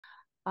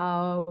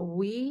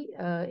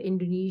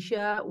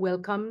Indonesia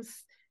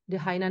welcomes the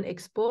Hainan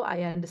Expo.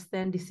 I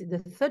understand this is the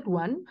third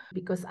one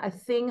because I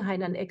think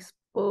Hainan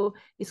Expo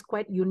is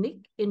quite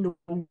unique in the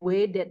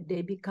way that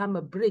they become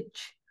a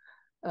bridge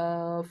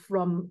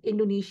from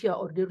Indonesia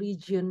or the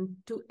region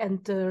to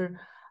enter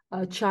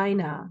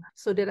China.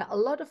 So there are a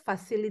lot of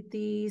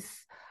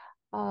facilities,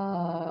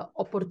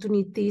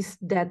 opportunities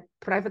that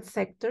private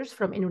sectors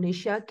from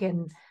Indonesia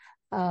can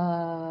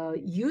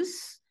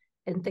use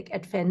and take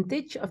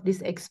advantage of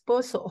this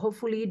expo. So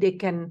hopefully they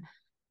can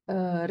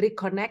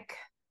reconnect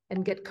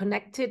and get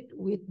connected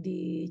with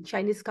the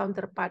Chinese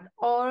counterpart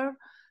or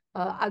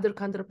other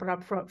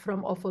counterpart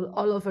from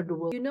all over the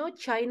world. You know,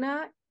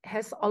 China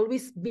has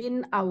always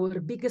been our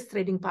biggest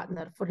trading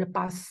partner for the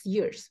past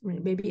years,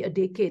 maybe a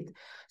decade.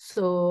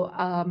 So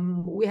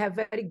we have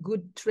very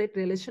good trade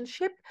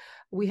relationship.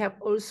 We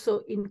have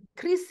also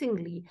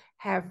increasingly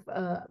have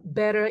a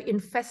better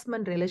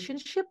investment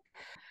relationship.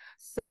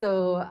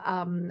 So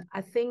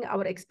I think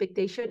our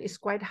expectation is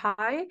quite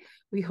high.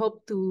 We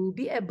hope to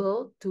be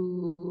able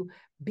to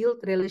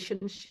build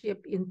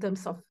relationship in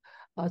terms of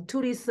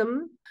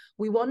tourism.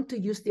 We want to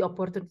use the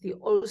opportunity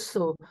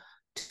also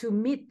to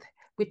meet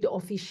with the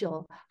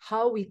official,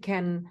 how we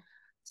can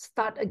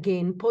start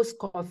again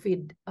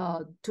post-COVID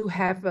to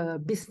have a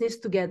business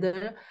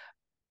together,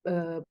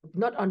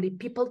 not only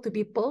people to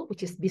people,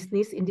 which is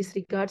business in this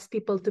regards,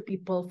 people to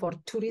people for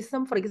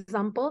tourism, for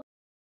example,